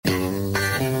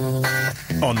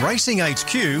On Racing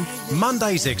HQ,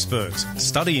 Monday's Experts,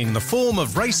 studying the form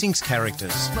of racing's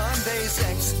characters. Monday's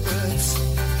Experts,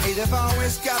 hey, they've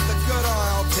always got the good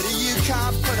oil. Pity you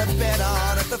can't put a bet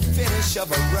on at the finish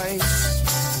of a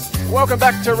race. Welcome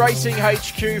back to Racing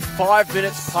HQ, 5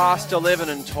 minutes past 11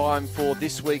 and time for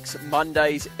this week's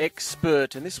Monday's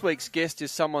Expert. And this week's guest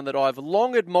is someone that I've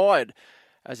long admired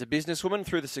as a businesswoman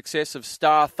through the success of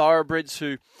Star Thoroughbreds,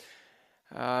 who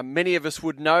many of us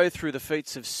would know through the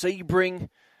feats of Sebring,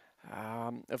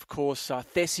 of course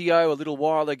Thesio a little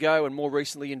while ago, and more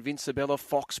recently Invincibella,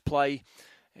 Fox Play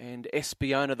and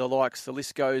Espiona, the likes. The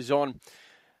list goes on.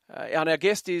 And our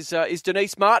guest is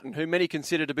Denise Martin, who many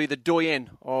consider to be the doyenne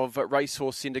of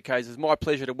racehorse syndicators. It's my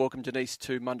pleasure to welcome Denise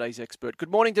to Monday's Expert.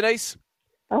 Good morning, Denise.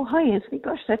 Oh, hi, Anthony.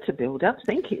 Gosh, that's a build-up.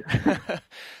 Thank you.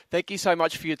 Thank you so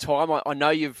much for your time. I know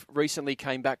you've recently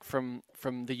came back from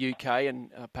the UK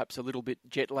and perhaps a little bit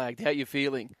jet-lagged. How are you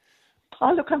feeling?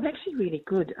 Oh, look, I'm actually really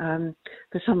good.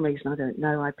 For some reason, I don't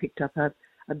know, I picked up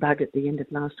a bug at the end of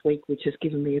last week, which has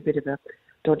given me a bit of a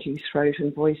dodgy throat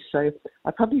and voice, so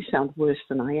I probably sound worse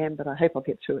than I am, but I hope I'll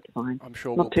get through it fine. I'm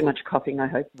sure. Not too much coughing, I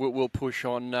hope. We'll push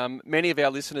on. Many of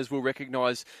our listeners will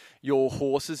recognise your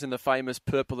horses in the famous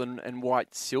purple and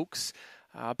white silks,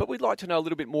 but we'd like to know a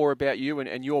little bit more about you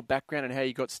and your background and how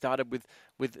you got started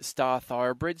with Star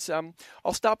Thoroughbreds.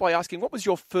 I'll start by asking, what was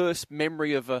your first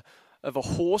memory of a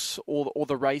horse or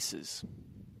the races?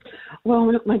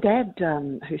 Well, look, my dad,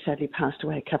 who sadly passed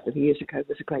away a couple of years ago,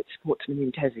 was a great sportsman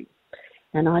in Tassie.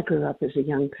 And I grew up as a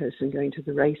young person going to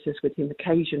the races with him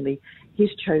occasionally. His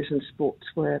chosen sports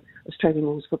were Australian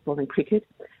rules football and cricket,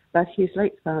 but his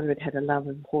late father had had a love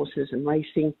of horses and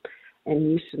racing and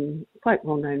knew some quite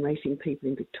well-known racing people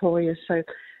in Victoria. So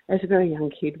as a very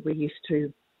young kid,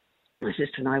 my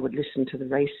sister and I would listen to the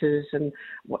races and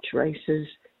watch races.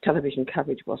 Television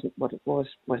coverage wasn't what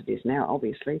it is now,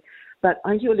 obviously. But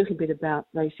I knew a little bit about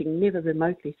racing, never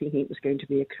remotely thinking it was going to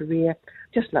be a career.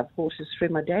 Just loved horses through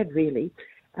my dad, really.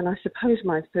 And I suppose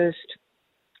my first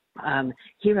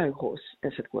hero horse,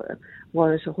 as it were,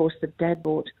 was a horse that Dad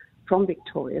bought from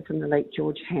Victoria, from the late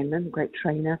George Hanlon, a great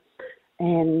trainer,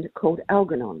 and called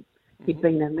Algernon. He'd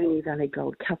been a Moonee Valley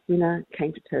Gold Cup winner,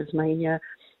 came to Tasmania.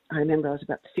 I remember I was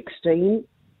about 16,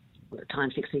 at the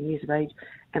time 16 years of age,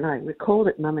 and I recall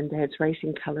that Mum and Dad's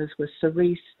racing colours were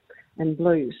cerise and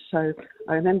blues. So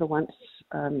I remember once,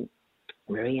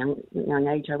 very young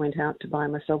age, I went out to buy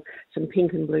myself some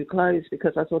pink and blue clothes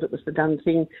because I thought it was the done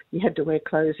thing. You had to wear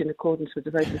clothes in accordance with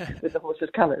the horse's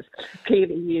colours.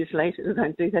 Clearly, years later, they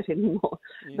don't do that anymore.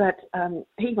 Yeah. But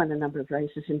he won a number of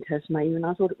races in Tasmania, and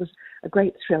I thought it was a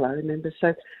great thrill, I remember.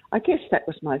 So I guess that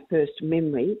was my first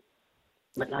memory.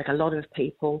 But like a lot of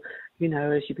people, you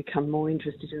know, as you become more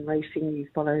interested in racing, you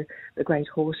follow the great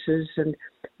horses. And,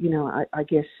 you know, I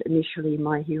guess initially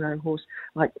my hero horse,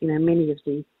 like, you know, many of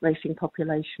the racing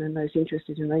population and those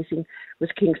interested in racing, was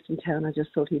Kingston Town. I just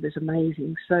thought he was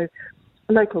amazing. So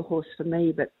a local horse for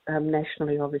me, but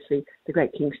nationally, obviously, the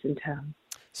great Kingston Town.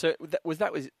 So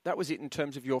that was it in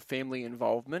terms of your family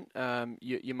involvement.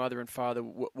 Your mother and father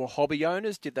were hobby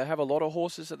owners. Did they have a lot of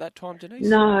horses at that time, Denise?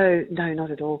 No,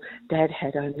 not at all. Dad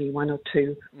had only one or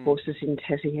two horses in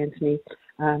Tassie, Anthony.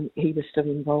 He was still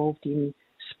involved in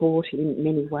sport in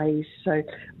many ways, so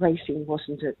racing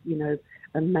wasn't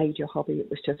a major hobby. It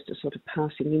was just a sort of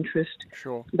passing interest.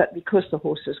 Sure. But because the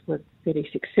horses were very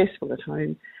successful at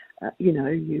home,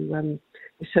 you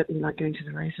certainly like going to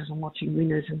the races and watching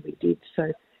winners, and we did.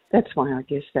 So that's why I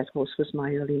guess that horse was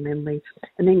my early memory.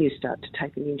 And then you start to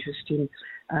take an interest in,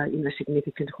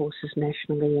 significant horses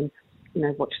nationally,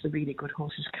 and watch the really good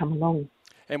horses come along.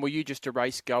 And were you just a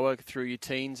race goer through your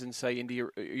teens and say into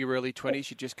your early 20s?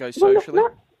 You just go socially?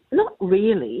 Well, not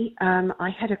really. I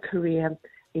had a career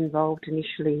involved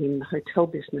initially in the hotel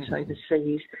business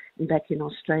overseas and back in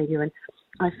Australia, and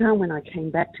I found when I came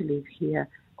back to live here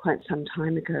quite some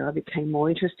time ago, I became more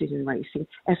interested in racing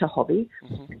as a hobby.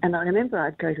 And I remember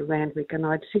I'd go to Randwick and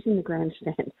I'd sit in the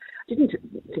grandstand. I didn't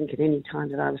think at any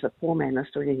time that I was a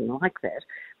foremanist or anything like that,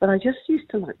 but I just used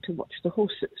to like to watch the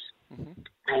horses.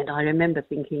 And I remember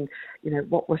thinking,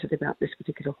 what was it about this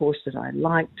particular horse that I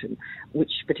liked, and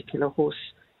which particular horse,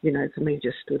 for me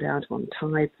just stood out on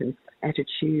type and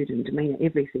attitude and demeanour,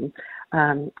 everything.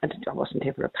 I wasn't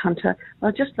ever a punter.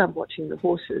 I just loved watching the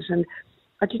horses, and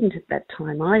I didn't at that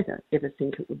time either ever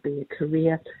think it would be a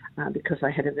career because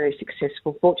I had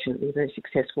fortunately a very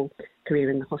successful career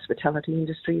in the hospitality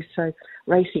industry. So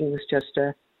racing was just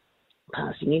a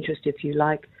passing interest, if you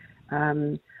like,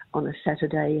 on a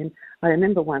Saturday. And I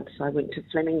remember once I went to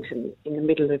Flemington in the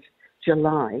middle of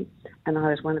July, and I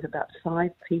was one of about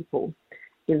 5 people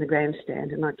in the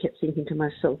grandstand, and I kept thinking to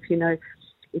myself,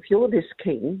 if you're this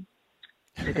keen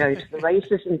to go to the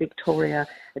races in Victoria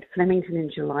at Flemington in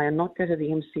July and not go to the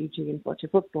MCG and watch a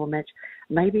football match,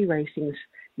 maybe racing's,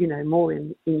 more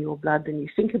in your blood than you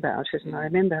think about it. And I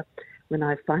remember when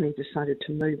I finally decided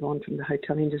to move on from the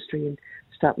hotel industry and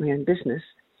start my own business,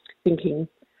 thinking,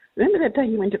 remember that day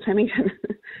you went to Flemington?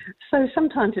 So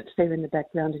sometimes it's there in the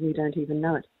background and you don't even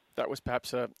know it. That was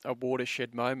perhaps a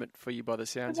watershed moment for you by the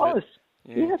sounds of it. It was.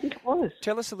 Yeah, I think it was.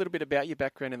 Tell us a little bit about your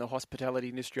background in the hospitality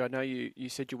industry. I know you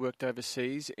said you worked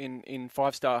overseas in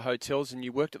five-star hotels, and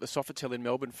you worked at the Sofitel in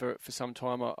Melbourne for some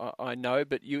time, I know,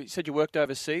 but you said you worked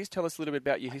overseas. Tell us a little bit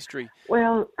about your history.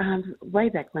 Well, way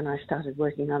back when I started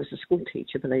working, I was a school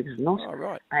teacher, believe it or not. Oh,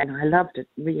 right. And I loved it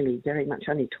really very much.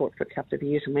 I only taught for a couple of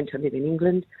years and went to live in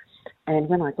England. And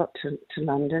when I got to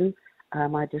London,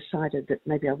 I decided that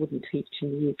maybe I wouldn't teach in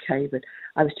the UK, but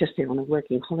I was just there on a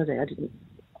working holiday. I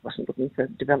wasn't looking for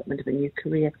development of a new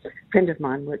career. A friend of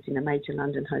mine worked in a major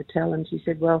London hotel, and she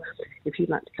said, well, if you'd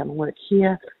like to come and work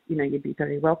here, you'd be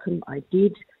very welcome. I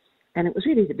did. And it was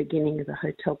really the beginning of a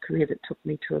hotel career that took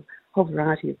me to a whole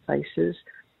variety of places,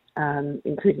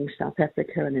 including South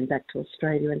Africa and then back to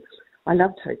Australia. And I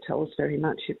loved hotels very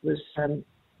much. It was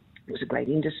a great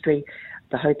industry.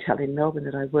 The hotel in Melbourne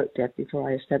that I worked at before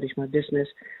I established my business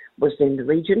was then the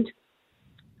Regent.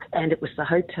 And it was the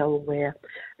hotel where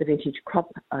the Vintage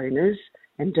Crop owners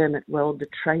and Dermot Weld, the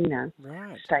trainer,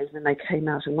 stayed when they came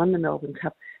out and won the Melbourne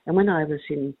Cup. And when I was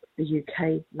in the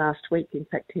UK last week, in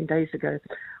fact 10 days ago,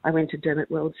 I went to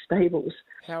Dermot Weld's stables.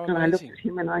 How amazing. And I looked at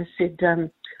him and I said, I'm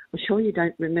sure you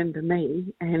don't remember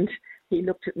me. And he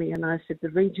looked at me and I said, the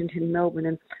Regent in Melbourne.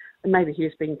 And maybe he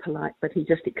was being polite, but he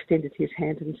just extended his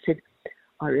hand and said,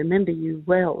 I remember you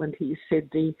well. And he said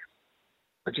the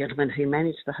gentleman who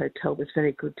managed the hotel was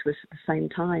very good to us at the same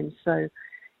time. So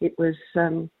it was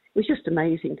just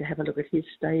amazing to have a look at his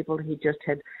stable. He just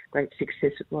had great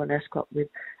success at Royal Ascot with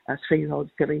a 3-year-old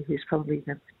filly who's probably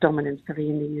the dominant filly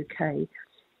in the UK.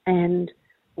 And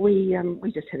we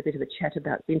just had a bit of a chat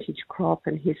about Vintage Crop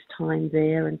and his time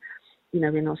there and,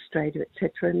 in Australia,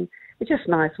 etc. And it's just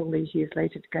nice all these years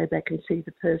later to go back and see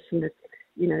the person that,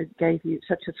 gave you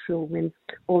such a thrill when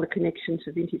all the connections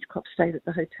of Vintage Crop stayed at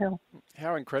the hotel.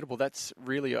 How incredible. That's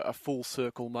really a full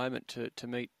circle moment to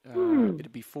meet.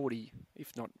 It'd be 40,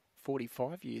 if not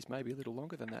 45 years, maybe a little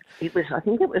longer than that. I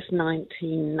think it was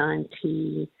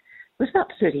 1990, it was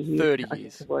about 30 years. 30 years. I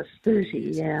think it was 30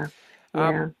 years.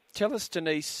 Yeah. Tell us,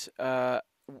 Denise,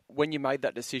 when you made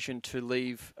that decision to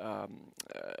leave a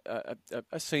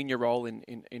senior role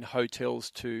in hotels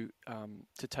to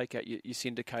take out your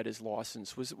syndicator's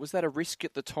license, was that a risk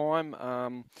at the time?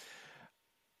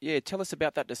 Tell us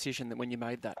about that decision when you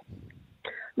made that.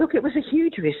 Look, it was a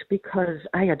huge risk because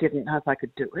I didn't know if I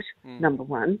could do it, number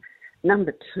one.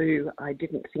 Number two, I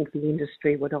didn't think the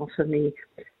industry would offer me,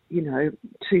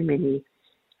 too many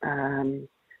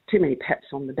pats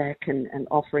on the back and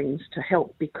offerings to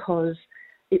help, because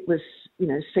it was,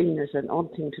 seen as an odd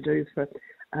thing to do for,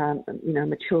 a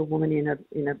mature woman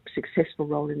in a successful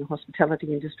role in the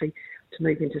hospitality industry to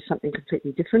move into something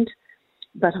completely different.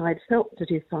 But I'd felt that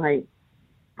if I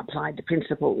applied the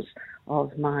principles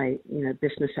of my,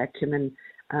 business acumen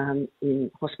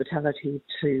in hospitality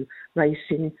to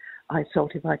racing, I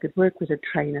felt if I could work with a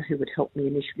trainer who would help me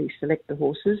initially select the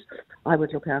horses, I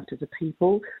would look after the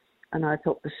people. And I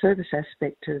thought the service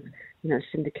aspect of,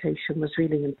 syndication was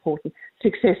really important.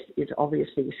 Success is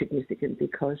obviously significant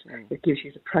because it gives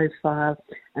you the profile,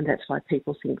 and that's why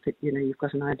people think that, you've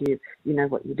got an idea,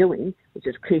 what you're doing, which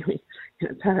is clearly,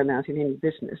 paramount in any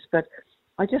business. But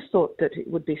I just thought that it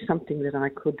would be something that I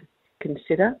could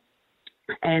consider.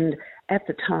 And at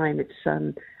the time,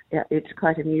 it's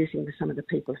quite amusing for some of the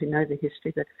people who know the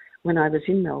history, but when I was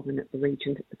in Melbourne at the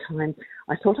Regent at the time,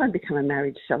 I thought I'd become a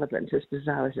marriage celebrant, as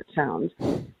bizarre as it sounds,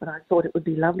 but I thought it would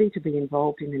be lovely to be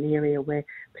involved in an area where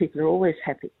people are always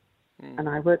happy. And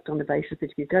I worked on the basis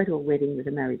that if you go to a wedding with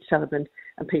a marriage celebrant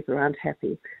and people aren't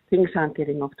happy, things aren't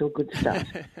getting off to a good start.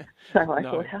 So I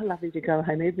thought, how lovely to go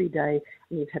home every day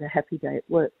and you've had a happy day at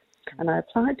work. And I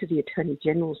applied to the Attorney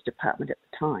General's Department at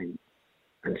the time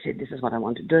and said, this is what I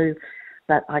want to do.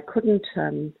 But I couldn't.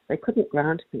 They couldn't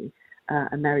grant me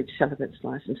a marriage celibate's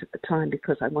license at the time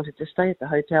because I wanted to stay at the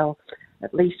hotel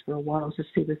at least for a while to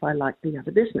see if I liked the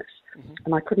other business.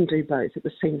 And I couldn't do both. It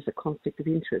was seen as a conflict of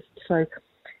interest. So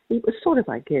it was sort of,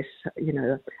 I guess,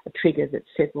 a trigger that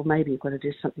said, well, maybe you've got to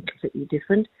do something completely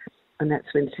different. And that's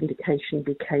when syndication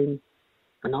became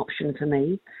an option for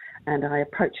me. And I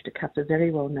approached a couple of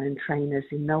very well-known trainers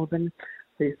in Melbourne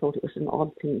who thought it was an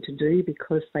odd thing to do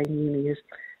because they knew me as,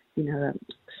 a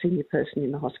senior person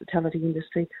in the hospitality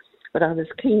industry. But I was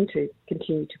keen to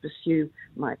continue to pursue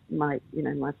my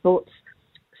thoughts.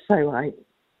 So I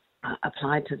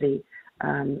applied to the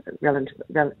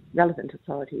relevant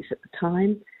authorities at the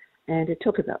time, and it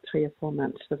took about 3 or 4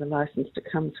 months for the licence to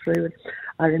come through. And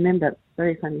I remember,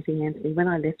 very funny thing, Anthony, when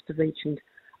I left the Regent,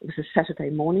 it was a Saturday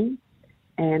morning,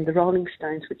 and the Rolling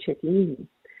Stones were checking in.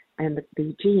 And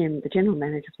the GM, the general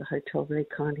manager of the hotel, very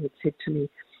kindly had said to me,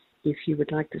 if you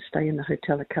would like to stay in the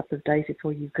hotel a couple of days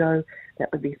before you go,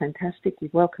 that would be fantastic. You're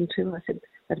welcome to. I said,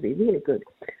 that'd be really good.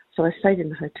 So I stayed in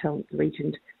the hotel at the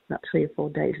Regent about 3 or 4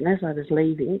 days. And as I was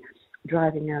leaving,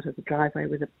 driving out of the driveway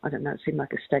with it seemed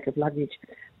like a stack of luggage,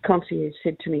 the concierge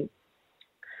said to me,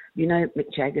 you know,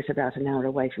 Mick Jagger's about an hour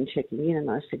away from checking in.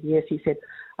 And I said, yes. He said,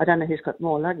 I don't know who's got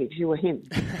more luggage, you or him.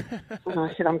 And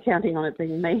I said, I'm counting on it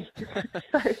being me.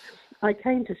 So I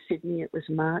came to Sydney, it was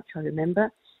March, I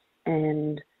remember,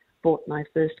 and bought my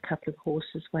first couple of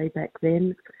horses way back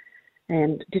then,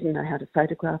 and didn't know how to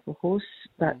photograph a horse,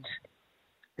 but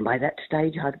by that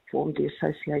stage I'd formed the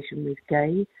association with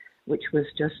Gay, which was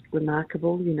just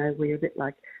remarkable. You know, we were a bit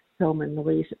like Thelma and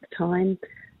Louise at the time,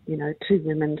 you know, 2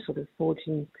 women sort of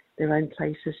forging their own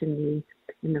places in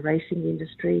the racing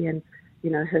industry. And, you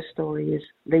know, her story is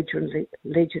legendary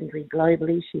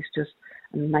globally. She's just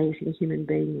an amazing human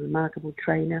being, a remarkable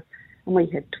trainer. And we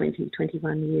had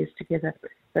 21 years together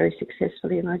very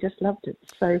successfully, and I just loved it.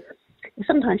 So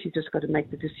sometimes you've just got to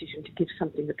make the decision to give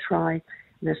something a try.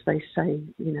 And as they say,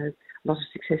 you know, a lot of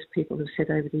success people have said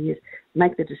over the years,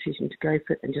 make the decision to go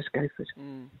for it and just go for it.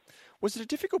 Was it a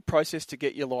difficult process to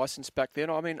get your licence back then?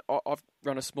 I mean, I've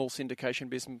run a small syndication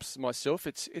business myself.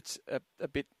 It's a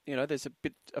bit, you know, there's a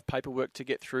bit of paperwork to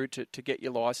get through to get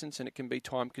your licence, and it can be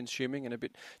time consuming and a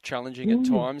bit challenging at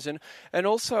times. And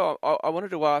also, I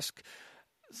wanted to ask,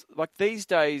 like these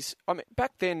days, I mean,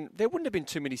 back then there wouldn't have been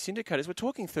too many syndicators. We're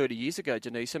talking 30 years ago,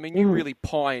 Denise. I mean, you really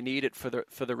pioneered it for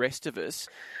the rest of us.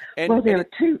 And there were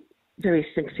 2 very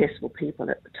successful people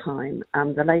at the time.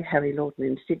 The late Harry Lawton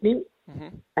in Sydney,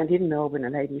 and in Melbourne, a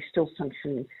lady still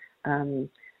functioning, and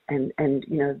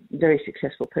you know, very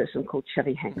successful person called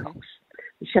Shelley Hancocks.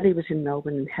 Shelley was in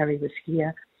Melbourne and Harry was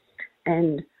here,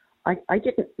 and I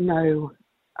didn't know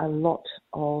a lot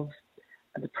of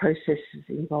the processes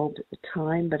involved at the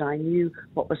time, but I knew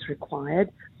what was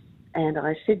required. And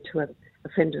I said to a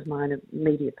friend of mine, a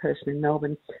media person in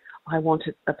Melbourne, I want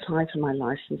to apply for my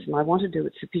licence, and I want to do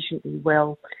it sufficiently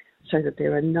well so that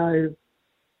there are no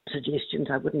suggestions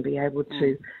I wouldn't be able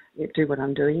to do what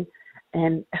I'm doing.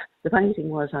 And the funny thing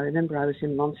was, I remember I was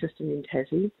in Launceston in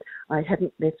Tassie. I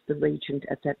hadn't left the Regent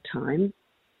at that time.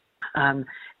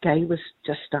 Gay was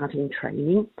just starting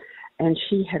training, and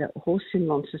she had a horse in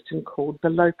Launceston called the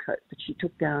Loco that she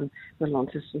took down the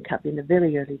Launceston Cup in the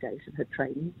very early days of her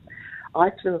training. I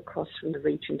flew across from the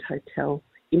Regent Hotel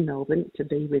in Melbourne to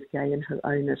be with Gay and her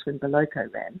owners when the Loco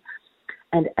ran.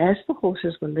 And as the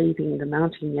horses were leaving the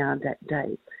mounting yard that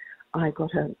day, I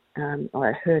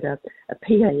heard a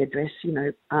PA address, you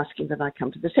know, asking that I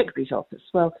come to the secretary's office.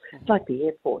 Well, it's like the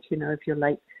airport, you know, if you're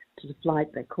late to the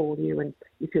flight, they call you and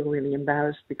you feel really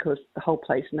embarrassed because the whole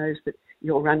place knows that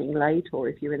you're running late, or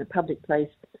if you're in a public place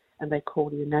and they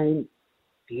call your name,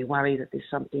 you worry that there's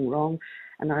something wrong.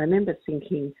 And I remember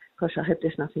thinking, gosh, I hope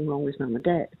there's nothing wrong with Mum and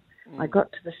Dad. I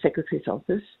got to the secretary's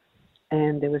office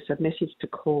and there was a message to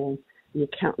call the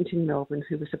accountant in Melbourne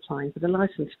who was applying for the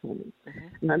licence for me.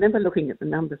 And I remember looking at the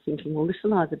number thinking, well, this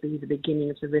will either be the beginning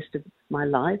of the rest of my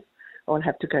life or I'll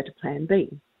have to go to plan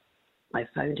B. I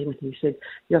phoned him and he said,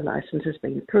 your licence has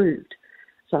been approved.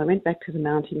 So I went back to the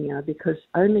mounting yard because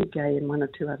only Gay and 1 or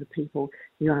 2 other people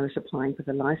knew I was applying for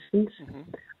the licence.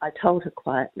 I told her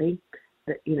quietly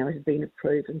that, you know, it had been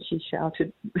approved, and she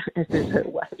shouted, as is her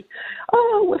way,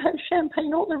 oh, we'll have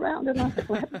champagne all around. And I said,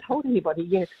 well, I haven't told anybody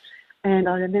yet. And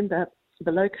I remember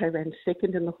the Loco ran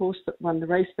second, and the horse that won the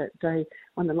race that day,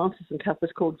 won the Launceston Cup,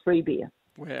 was called Free Beer.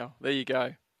 Wow, there you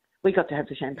go. We got to have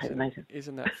the champagne later.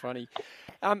 Isn't that funny?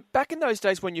 Back in those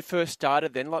days when you first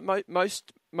started, then, like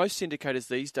most syndicators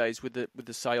these days with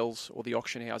the sales or the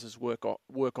auction houses work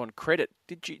on credit.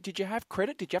 Did you have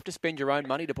credit? Did you have to spend your own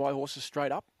money to buy horses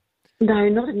straight up? No,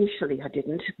 not initially. I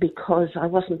didn't, because I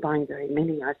wasn't buying very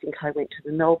many. I think I went to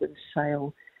the Melbourne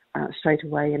sale straight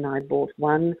away and I bought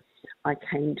one. I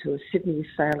came to a Sydney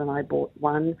sale and I bought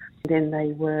one. Then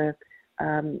they were,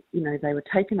 they were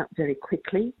taken up very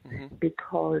quickly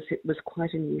because it was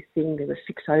quite a new thing. There were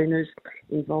 6 owners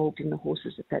involved in the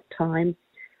horses at that time.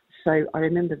 So I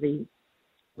remember the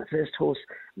first horse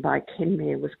by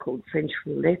Kenmare was called French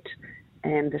Roulette,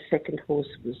 and the second horse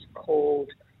was called,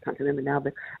 can't remember now,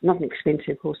 but not an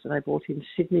expensive horse that I bought in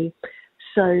Sydney.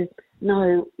 So,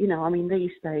 no,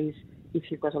 these days if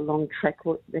you've got a long track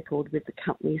record with the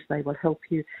companies, they will help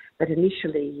you. But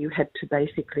initially, you had to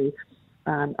basically,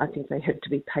 I think they had to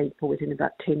be paid for within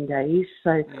about 10 days.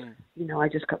 So, I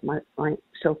just got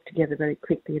myself together very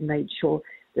quickly and made sure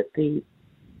that the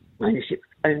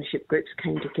ownership groups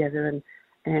came together,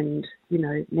 and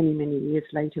many years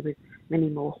later with many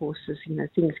more horses,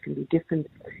 things can be different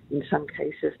in some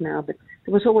cases now, but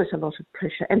there was always a lot of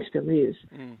pressure, and still is,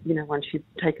 once you've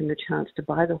taken the chance to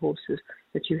buy the horses,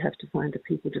 that you have to find the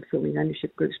people to fill the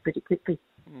ownership groups pretty quickly.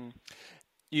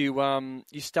 You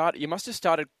must have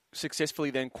started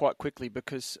successfully then quite quickly,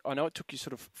 because I know it took you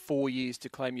sort of 4 years to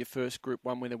claim your first Group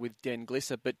 1 winner with Den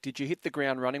Glisser, but did you hit the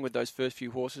ground running with those first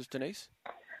few horses, Denise?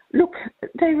 Look,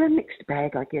 they were a mixed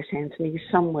bag, I guess, Anthony.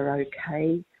 Some were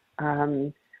okay.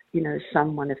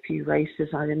 Some won a few races.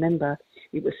 I remember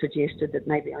it was suggested that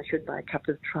maybe I should buy a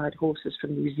couple of tried horses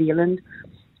from New Zealand.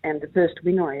 And the first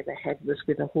winner I ever had was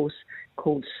with a horse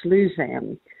called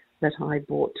Sloozam that I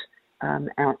bought out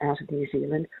of New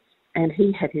Zealand. And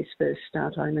he had his first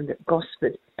start, I remember, at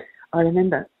Gosford. I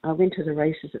remember I went to the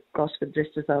races at Gosford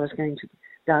dressed as though I was going to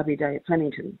Derby Day at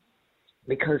Flemington,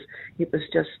 because it was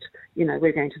just,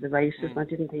 we're going to the races, and I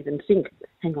didn't even think,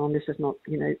 hang on, this is not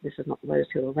Rose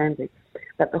Hill or Randwick.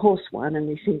 But the horse won, and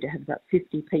we seemed to have about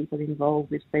 50 people involved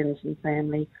with friends and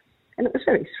family, and it was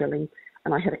very thrilling.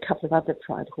 And I had a couple of other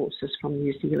tried horses from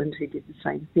New Zealand who did the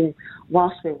same thing,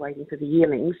 whilst we were waiting for the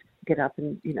yearlings to get up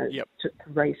and, to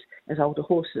race as older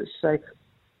horses. So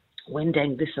when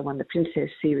Dan Glisser won the Princess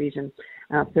Series and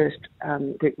our first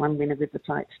Group 1 winner with the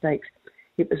Flight Stakes,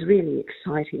 it was really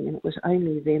exciting, and it was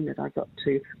only then that I got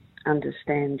to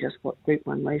understand just what Group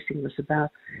 1 racing was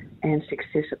about and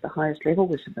success at the highest level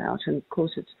was about. And of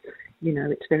course, it's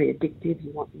very addictive.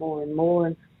 You want more and more,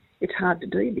 and it's hard to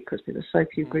do because there are so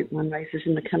few Group 1 races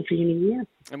in the country in a year.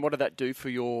 And what did that do for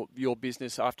your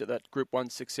business after that Group 1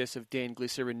 success of Dan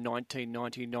Glisser in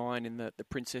 1999 in the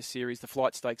Princess Series, the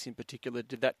Flight Stakes in particular?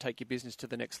 Did that take your business to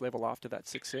the next level after that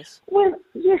success? Well,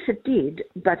 yes, it did.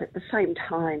 But at the same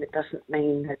time, it doesn't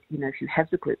mean that, if you have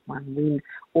the Group 1 win,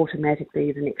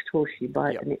 automatically the next horse you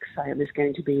buy at the next sale is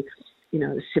going to be,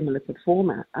 a similar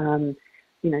performer.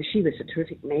 She was a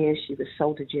terrific mare. She was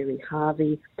sold to Jerry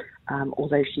Harvey,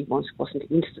 although she wasn't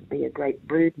instantly a great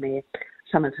brood mare.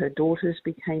 Some of her daughters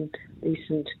became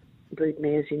decent brood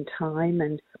mares in time,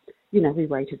 and, we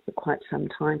waited for quite some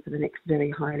time for the next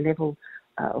very high level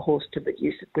horse to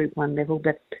produce at Group 1 level.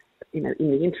 But, in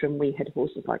the interim, we had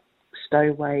horses like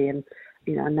Stowaway and,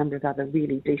 a number of other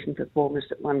really decent performers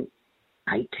that won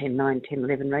 8, 10, 9, 10,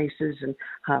 11 races and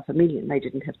 $500,000. They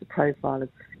didn't have the profile of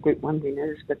Group 1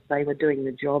 winners, but they were doing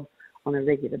the job on a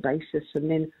regular basis. And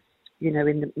then, in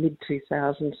the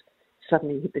mid-2000s,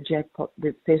 suddenly hit the jackpot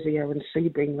with Thesio and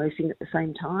Sebring racing at the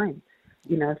same time.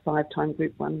 A 5-time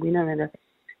Group 1 winner and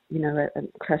a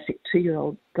classic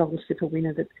 2-year-old Golden Slipper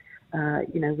winner that,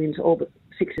 wins all but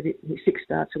 6 of it. He 6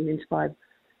 starts and wins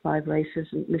five races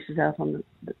and misses out on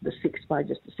the 6th by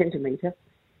just a centimetre.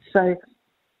 So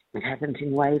it happens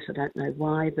in waves. I don't know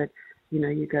why, but,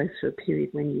 you go through a period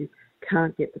when you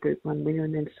can't get the Group 1 winner,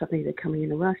 and then suddenly they're coming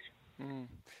in a rush.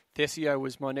 Thesio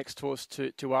was my next horse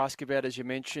to ask about, as you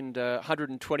mentioned.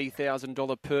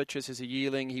 $120,000 purchase as a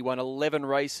yearling. He won 11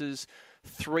 races,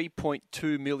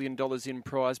 $3.2 million in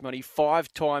prize money,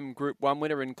 5-time Group 1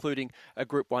 winner, including a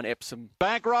Group 1 Epsom.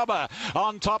 Bank Robber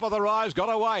on top of the rise, got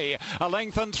away. A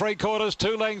length and 3/4,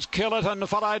 2 lengths, Kill It, and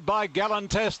followed by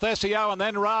Galantess, Thesio, and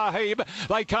then Rahib.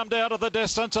 They come down to the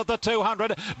distance of the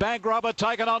 200. Bank Robber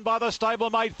taken on by the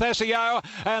stablemate Thesio,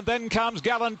 and then comes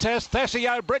Galantess.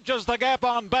 Thesio bridges the gap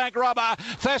on Bank Robber.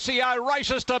 Thesio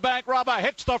races to Bank Robber,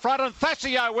 hits the front, and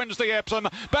Thesio wins the Epsom.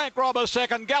 Bank Robber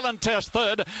second, Galantess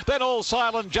third, then All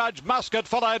Silent Judge Muscat,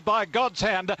 followed by God's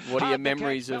Hand. What are your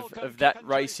memories of that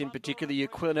race in particular? You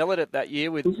quinelled it that year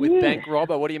with Bank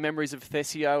Robber. What are your memories of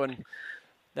Thesio and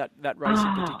that race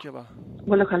in particular?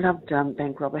 Well, look, I loved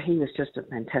Bank Robber. He was just a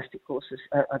fantastic horse.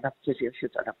 I loved Thesio.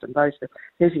 I loved them both. But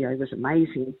Thesio was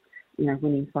amazing,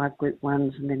 winning 5 Group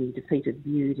 1s, and then he defeated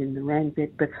Bude in the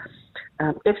Randwick. But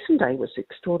Epsom Day was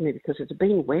extraordinary because it had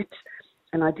been wet,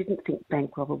 and I didn't think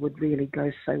Bank Robber would really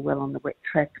go so well on the wet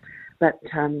track. But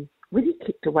when he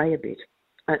kicked away a bit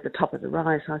at the top of the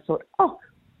rise, I thought,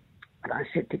 and I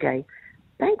said to Gay,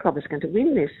 Bank Robber's going to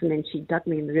win this. And then she dug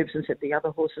me in the ribs and said, the other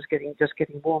horse is just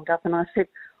getting warmed up. And I said,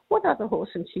 what other horse?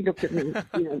 And she looked at me,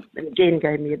 and again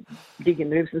gave me a dig in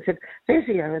the ribs and said,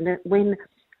 Thesio. And then when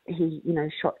he,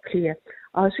 shot clear,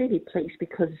 I was really pleased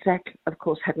because Zach, of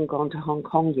course, hadn't gone to Hong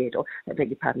Kong yet, or I beg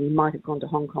your pardon, he might have gone to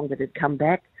Hong Kong but had come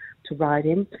back to ride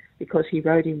him because he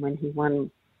rode him when he won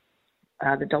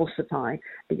the Dulcify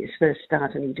at his first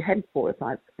start, and he had 4 or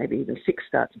 5, maybe even 6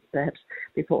 starts perhaps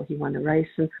before he won a race.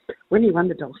 And when he won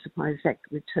the Dulcify, Zach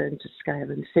returned to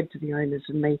scale and said to the owners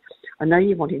and me, I know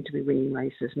you want him to be winning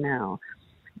races now,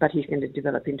 but he's going to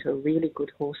develop into a really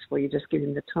good horse for you, just give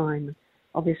him the time.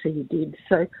 Obviously he did.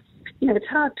 So, it's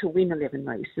hard to win 11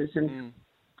 races, and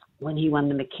when he won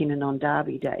the McKinnon on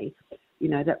Derby Day,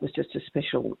 that was just a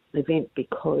special event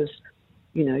because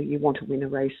you want to win a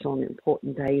race on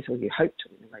important days, or you hope to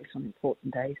win a race on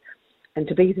important days. And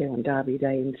to be there on Derby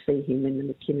Day and see him win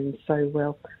the McKinnon so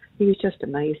well, he was just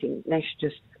amazing. Nash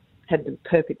just had the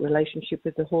perfect relationship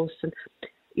with the horse. And,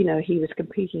 he was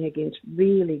competing against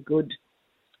really good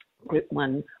Group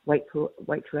 1 weight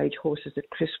for age horses that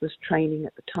Chris was training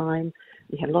at the time.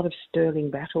 He had a lot of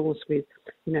sterling battles with,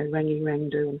 Rangi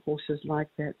Rangdu and horses like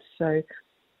that. So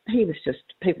he was just,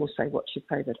 people say, what's your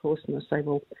favourite horse? And I say,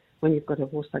 well, when you've got a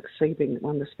horse like Sebring that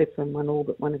won the Spitfire and won all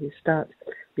but one of his starts,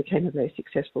 became a very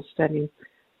successful stallion,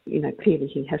 clearly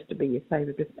he has to be your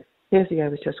favourite. But Theseo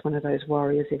was just one of those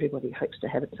warriors everybody hopes to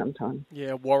have at some time.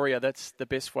 Yeah, warrior, that's the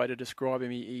best way to describe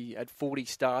him. He had 40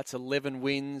 starts, 11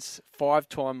 wins,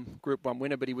 5-time Group 1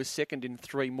 winner, but he was second in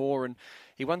 3 more, and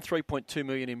he won $3.2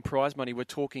 million in prize money. We're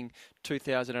talking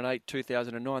 2008,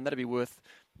 2009. That'd be worth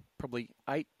probably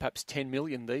 8, perhaps 10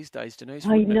 million these days, Denise.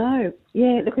 I know.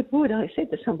 Yeah, look, it would. I said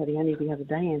to somebody only the other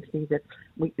day, Anthony, that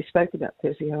we spoke about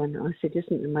Theseo, and I said,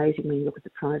 isn't it amazing when you look at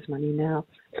the prize money now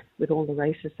with all the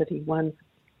races that he won?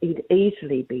 He'd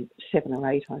easily be 7 or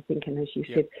 8, I think, and as you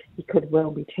said, he could well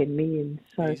be 10 million.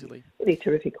 So, easily. Really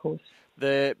terrific horse.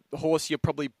 The horse you're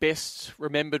probably best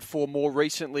remembered for more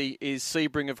recently is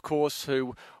Sebring, of course,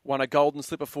 who won a Golden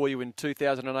Slipper for you in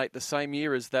 2008, the same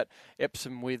year as that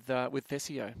Epsom with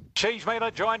Theseo. She's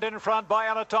joined in front by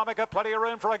Anatomica, plenty of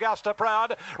room for Augusta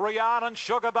Proud. Rian and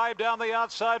Sugar Babe down the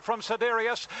outside from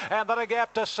Siderius, and then a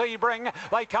gap to Sebring.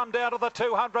 They come down to the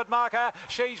 200 marker.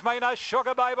 She's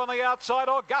Sugar Babe on the outside,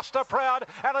 Augusta Proud,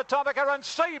 Anatomica and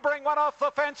Sebring one off the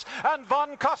fence, and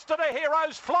Von Costa de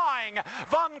Hero's flying.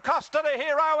 Von Costa de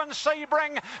Hero and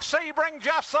Sebring. Sebring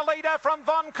just the leader from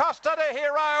Von Costa de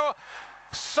Hero.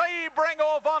 Sebring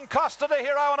or Von Costa de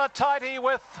Hero on a tighty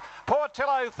with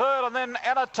Portillo third, and then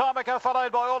Anatomica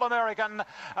followed by All American.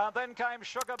 Then came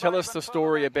Sugar. Tell us the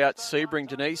story about Sebring,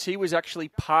 Denise. He was actually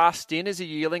passed in as a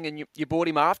yearling, and you bought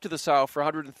him after the sale for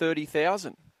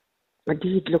 $130,000. I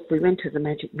did. Look, we went to the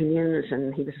Magic Millions,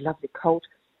 and he was a lovely colt.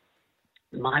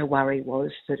 My worry was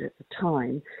that at the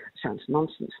time, sounds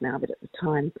nonsense now, but at the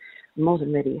time, More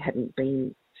Than Ready hadn't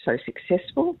been so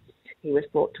successful. He was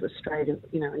brought to Australia,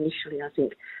 initially, I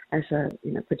think, as a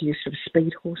producer of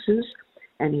speed horses,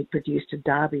 and he produced a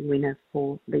Derby winner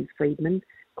for Lee Friedman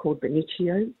called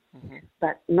Benicio,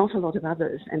 but not a lot of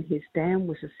others, and his dam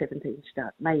was a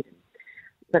 17-start maiden,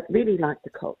 but really liked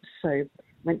the colts, so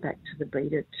went back to the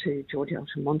breeder, to George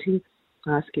Altamonte,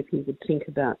 asked if he would think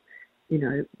about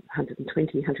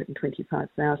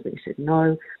 125,000. He said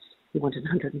no. He wanted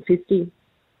 150.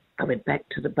 I went back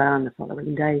to the barn the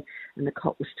following day, and the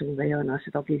colt was still there, and I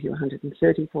said, I'll give you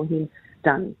 130 for him.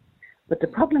 Done. But the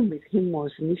problem with him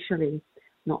was initially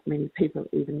not many people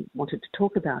even wanted to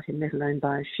talk about him, let alone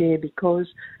buy a share, because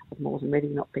of More Than Ready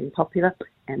not being popular,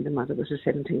 and the mother was a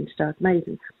 17-start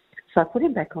maiden. So I put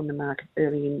him back on the market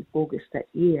early in August that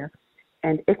year,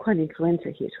 and equine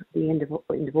influenza hit at the end of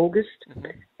August,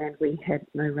 and we had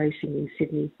no racing in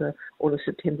Sydney for all of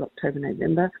September, October,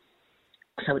 November.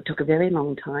 So it took a very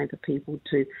long time for people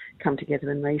to come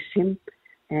together and race him.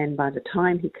 And by the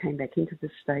time he came back into the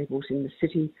stables in the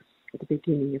city at the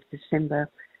beginning of December,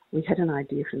 we had an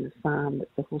idea from the farm that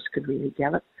the horse could really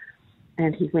gallop.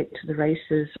 And he went to the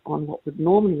races on what would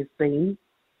normally have been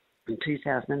in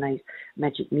 2008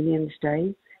 Magic Millions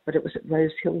Day, but it was at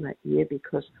Rose Hill that year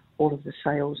because all of the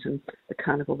sales and the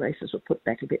carnival races were put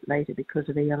back a bit later because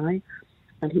of EI.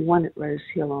 And he won at Rose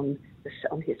Hill on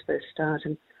his first start.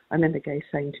 And I remember Gay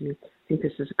saying to me, I think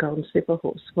this is a Golden Slipper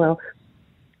horse. Well,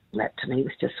 that to me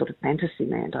was just sort of fantasy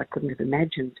land. I couldn't have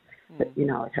imagined that,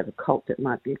 I'd have a colt that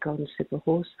might be a Golden Slipper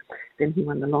horse. Then he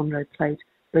won the Lonhro Plate,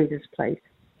 Breeders' Plate.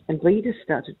 And breeders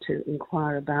started to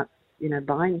inquire about,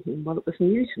 buying him. Well, it was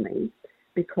new to me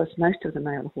because most of the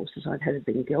male horses I'd had had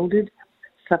been gelded.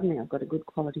 Suddenly I've got a good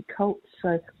quality colt.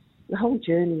 So the whole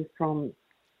journey from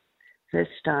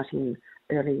first start in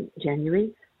early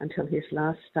January until his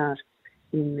last start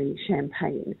in the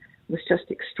Champagne was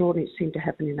just extraordinary. It seemed to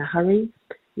happen in a hurry.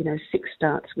 6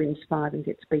 starts, wins 5 and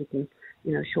gets beaten,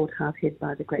 short half head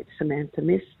by the great Samantha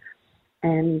Miss.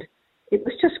 And it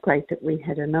was just great that we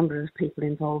had a number of people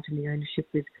involved in the ownership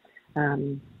with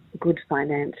good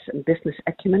finance and business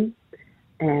acumen,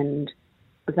 and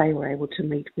they were able to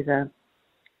meet with a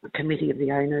committee of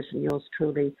the owners and yours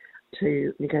truly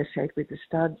to negotiate with the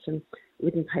studs, and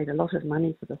Whitten paid a lot of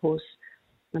money for the horse.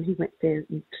 And he went there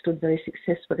and stood very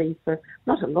successfully for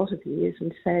not a lot of years,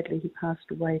 and sadly he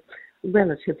passed away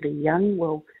relatively young.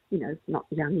 Well, not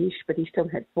youngish, but he still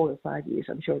had 4 or 5 years,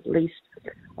 I'm sure at least,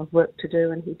 of work to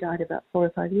do, and he died about 4 or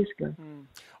 5 years ago.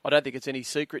 I don't think it's any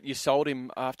secret you sold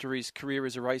him after his career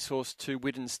as a racehorse to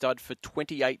Whitten Stud for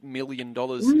 $28 million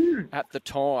at the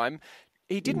time.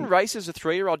 He didn't race as a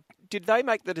 3-year-old. Did they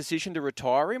make the decision to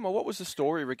retire him, or what was the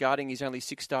story regarding his only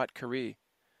 6-start career?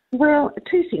 Well,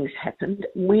 2 things happened.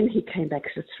 When he came back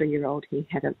as a 3-year-old, he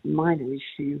had a minor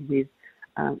issue with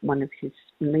one of his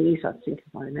knees. I think,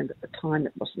 if I remember at the time,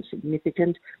 it wasn't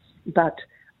significant. But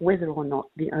whether or not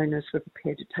the owners were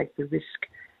prepared to take the risk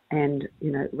and,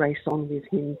 race on with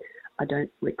him, I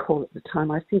don't recall at the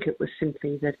time. I think it was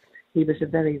simply that he was a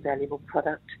very valuable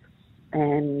product,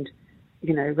 and,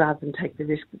 rather than take the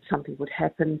risk that something would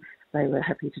happen, they were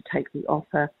happy to take the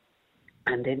offer.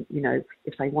 And then,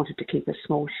 if they wanted to keep a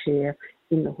small share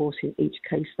in the horse in each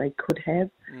case, they could have.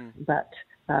 But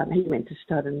he went to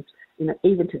stud, and,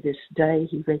 even to this day,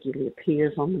 he regularly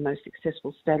appears on the most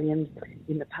successful stallions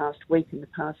in the past week, in the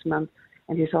past month.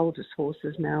 And his oldest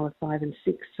horses now are 5 and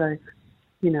 6. So,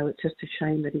 it's just a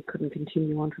shame that he couldn't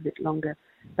continue on for a bit longer.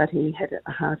 But he had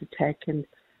a heart attack, and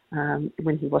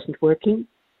when he wasn't working,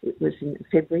 it was in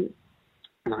February.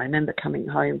 And I remember coming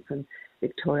home from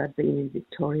Victoria. I'd been in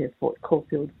Victoria, Fort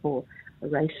Caulfield, for a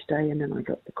race day, and then I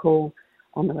got the call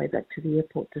on the way back to the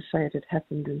airport to say it had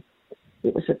happened, and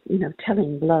it was a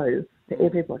telling blow for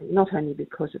everybody, not only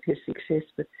because of his success,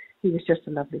 but he was just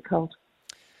a lovely colt.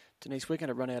 Denise, we're going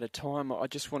to run out of time. I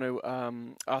just want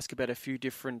to ask about a few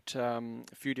different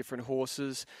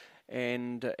horses.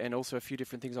 And also a few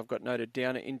different things I've got noted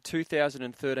down. In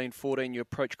 2013-14, you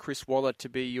approached Chris Waller to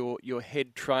be your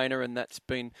head trainer, and that's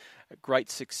been a great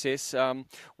success.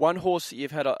 One horse that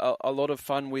you've had a lot of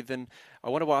fun with, and I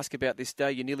want to ask about this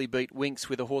day. You nearly beat Winx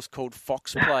with a horse called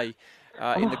Fox Play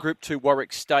in the Group 2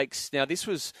 Warwick Stakes. Now, this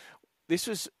was.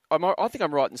 I think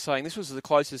I'm right in saying this was the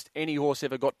closest any horse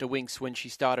ever got to Winx when she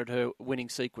started her winning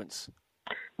sequence.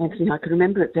 Anthony, I can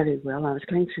remember it very well. I was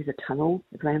going through the tunnel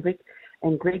at Randwick,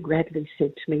 and Greg Radley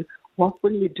said to me, "What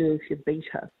will you do if you beat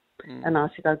her?" And I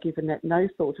said, "I've given that no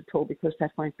thought at all, because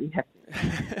that won't be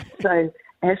happening." So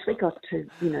as we got to,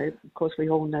 of course, we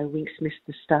all know Winx missed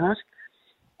the start.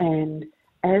 And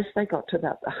as they got to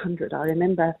about 100, I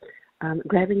remember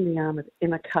grabbing the arm of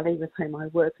Emma Cully, with whom I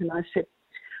work, and I said,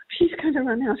 "She's going to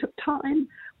run out of time.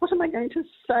 What am I going to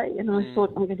say?" And I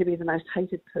thought, I'm going to be the most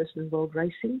hated person in world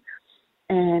racing.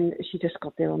 And she just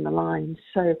got there on the line.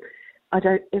 So I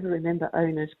don't ever remember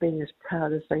owners being as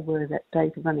proud as they were that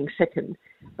day for running second,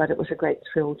 but it was a great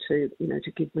thrill to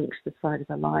give Winx the fight of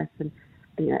her life. And,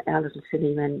 our little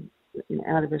filly ran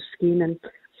out of her skin and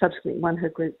subsequently won her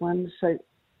Group 1. So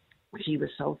she was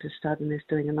sold to stud and is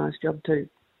doing a nice job too.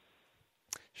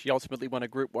 She ultimately won a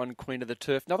Group 1 Queen of the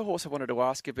Turf. Another horse I wanted to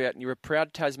ask about, and you're a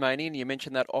proud Tasmanian, you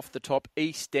mentioned that off the top,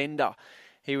 EastEnder.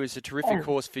 He was a terrific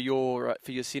horse for your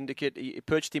syndicate. You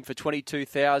purchased him for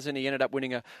 $22,000. He ended up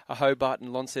winning a Hobart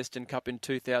and Launceston Cup in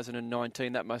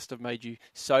 2019. That must have made you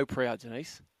so proud,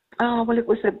 Denise. Oh, well,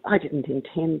 I didn't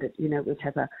intend that, we'd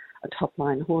have a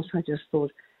top-line horse. I just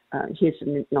thought, here's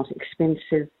a not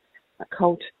expensive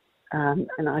colt.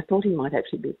 And I thought he might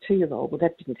actually be a 2-year-old. Well,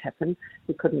 that didn't happen.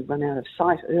 He couldn't run out of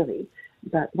sight early.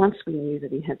 But once we knew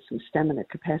that he had some stamina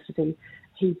capacity,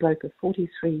 he broke a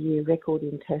 43-year record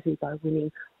in Tassie by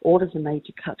winning all of the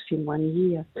major cups in 1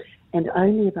 year. And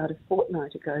only about a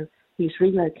fortnight ago, he's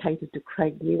relocated to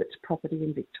Craig Newitt's property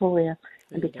in Victoria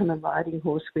and become a riding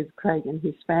horse with Craig and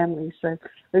his family. So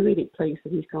we're really pleased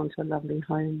that he's gone to a lovely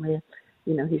home where,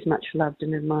 he's much loved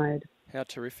and admired. How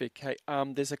terrific. Hey,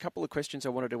 there's a couple of questions I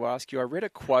wanted to ask you. I read a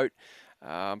quote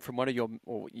from one of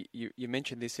you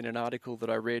mentioned this in an article that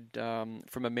I read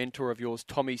from a mentor of yours,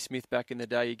 Tommy Smith, back in the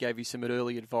day. He gave you some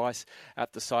early advice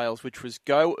at the sales, which was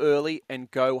go early and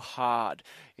go hard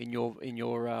in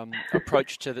your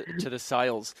approach to the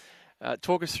sales.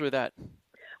 Talk us through that.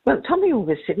 Well, Tommy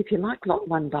always said, if you like lot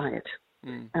one, buy it.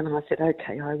 And I said,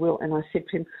 okay, I will. And I said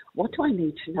to him, what do I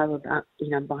need to know about,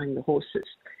 buying the horses?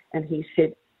 And he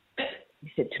said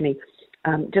to me,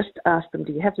 just ask them,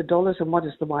 do you have the dollars and what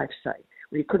does the wife say?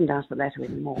 Well, you couldn't ask the latter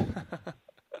anymore.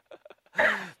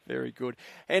 Very good.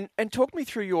 And talk me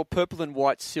through your purple and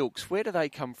white silks. Where do they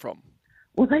come from?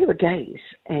 Well, they were Gays,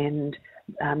 and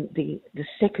the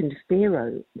second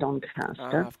Pharaoh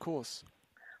Doncaster, of course,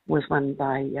 was won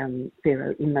by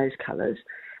Pharaoh in those colours.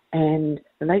 And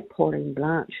the late Pauline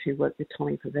Blanche, who worked with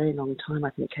Tommy for a very long time, I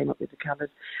think came up with the colours.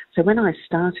 So when I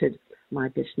started my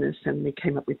business and we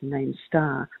came up with the name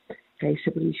Star, they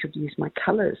said, well, you should use my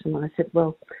colours. And I said,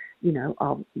 well,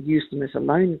 I'll use them as a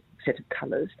lone set of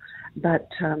colours. But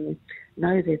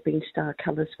no, they've been Star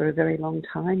colours for a very long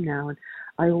time now. And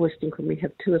I always think when we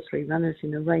have 2 or 3 runners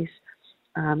in a race,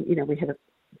 we have a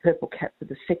purple cap for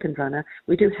the second runner.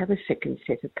 We do have a second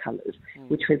set of colours,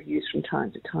 which we've used from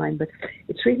time to time. But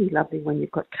it's really lovely when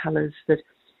you've got colours that,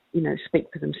 speak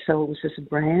for themselves as a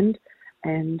brand.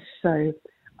 And so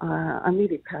I'm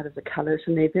really proud of the colours,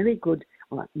 and they're very good.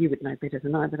 Well, you would know better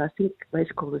than I, but I think race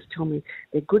crawlers tell me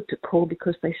they're good to call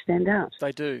because they stand out.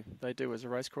 They do. As a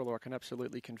race crawler, I can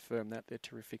absolutely confirm that. They're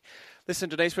terrific. Listen,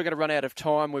 Denise, we're going to run out of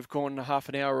time. We've gone half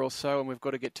an hour or so, and we've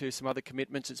got to get to some other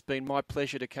commitments. It's been my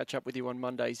pleasure to catch up with you on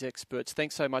Monday's Experts.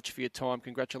 Thanks so much for your time.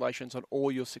 Congratulations on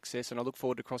all your success, and I look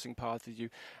forward to crossing paths with you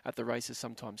at the races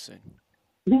sometime soon.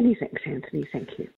 Many thanks, Anthony. Thank you.